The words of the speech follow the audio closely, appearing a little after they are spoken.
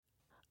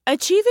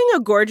Achieving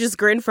a gorgeous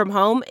grin from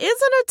home isn't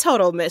a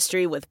total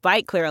mystery with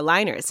Bite Clear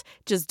aligners.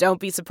 Just don't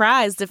be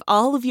surprised if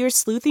all of your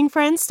sleuthing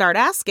friends start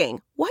asking,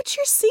 "What's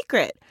your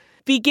secret?"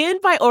 Begin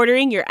by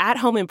ordering your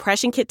at-home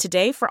impression kit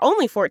today for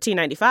only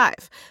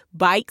 $14.95.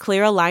 Bite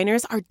Clear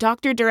aligners are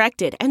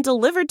doctor-directed and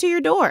delivered to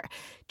your door.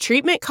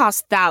 Treatment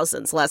costs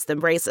thousands less than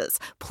braces.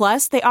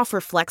 Plus, they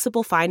offer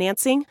flexible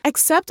financing,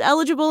 accept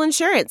eligible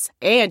insurance,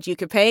 and you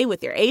can pay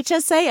with your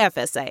HSA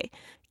FSA.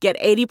 Get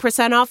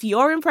 80% off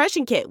your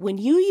impression kit when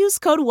you use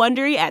code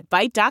WONDERY at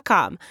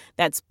Byte.com.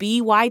 That's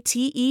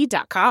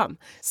BYTE.com.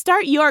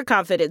 Start your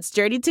confidence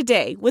journey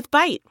today with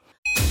Byte.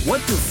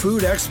 What do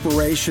food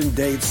expiration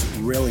dates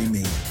really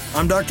mean?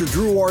 I'm Dr.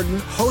 Drew Ordon,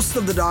 host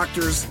of The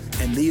Doctors,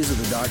 and these are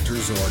the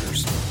doctor's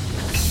orders.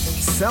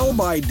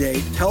 Sell-by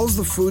date tells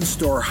the food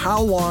store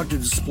how long to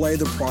display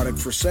the product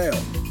for sale.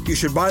 You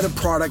should buy the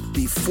product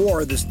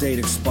before this date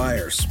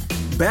expires.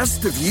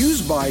 Best if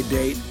used by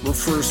date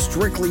refers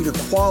strictly to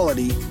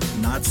quality,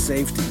 not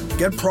safety.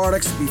 Get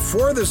products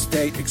before this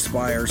date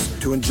expires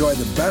to enjoy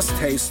the best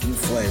taste and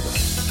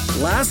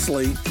flavor.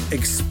 Lastly,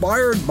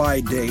 expired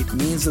by date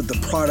means that the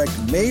product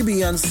may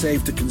be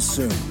unsafe to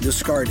consume.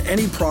 Discard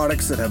any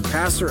products that have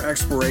passed their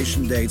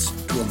expiration dates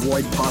to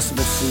avoid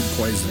possible food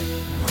poisoning.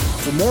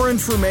 For more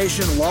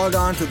information, log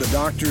on to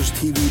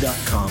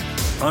thedoctorstv.com.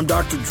 I'm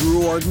Dr.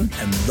 Drew Ordon,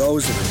 and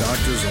those are the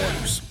doctor's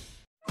orders.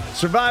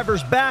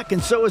 Survivor's back,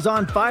 and so is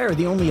On Fire,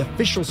 the only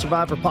official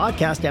Survivor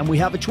podcast, and we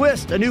have a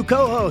twist, a new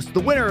co-host, the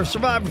winner of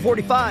Survivor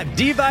 45,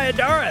 Dee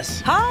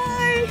Valladares.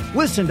 Hi!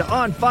 Listen to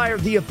On Fire,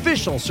 the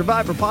official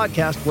Survivor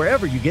podcast,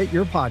 wherever you get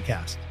your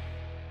podcast.